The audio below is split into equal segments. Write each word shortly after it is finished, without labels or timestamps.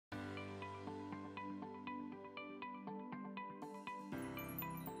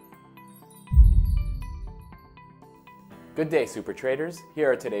Good day, Super Traders.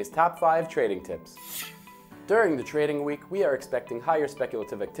 Here are today's top 5 trading tips. During the trading week, we are expecting higher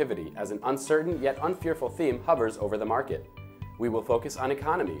speculative activity as an uncertain yet unfearful theme hovers over the market. We will focus on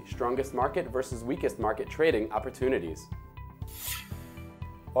economy, strongest market versus weakest market trading opportunities.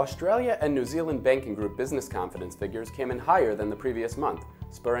 Australia and New Zealand banking group business confidence figures came in higher than the previous month,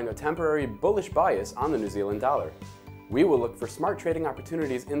 spurring a temporary bullish bias on the New Zealand dollar. We will look for smart trading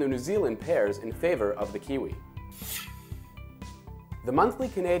opportunities in the New Zealand pairs in favor of the Kiwi. The monthly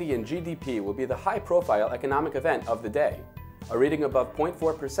Canadian GDP will be the high-profile economic event of the day. A reading above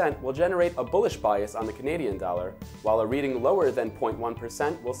 0.4% will generate a bullish bias on the Canadian dollar, while a reading lower than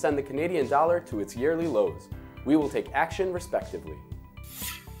 0.1% will send the Canadian dollar to its yearly lows. We will take action respectively.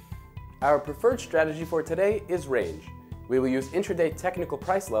 Our preferred strategy for today is range. We will use intraday technical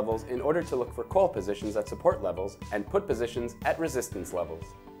price levels in order to look for call positions at support levels and put positions at resistance levels.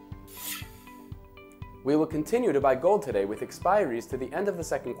 We will continue to buy gold today with expiries to the end of the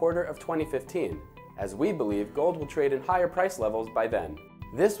second quarter of 2015, as we believe gold will trade in higher price levels by then.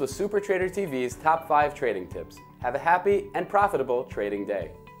 This was SuperTraderTV's Top 5 Trading Tips. Have a happy and profitable trading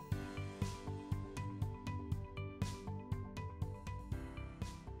day.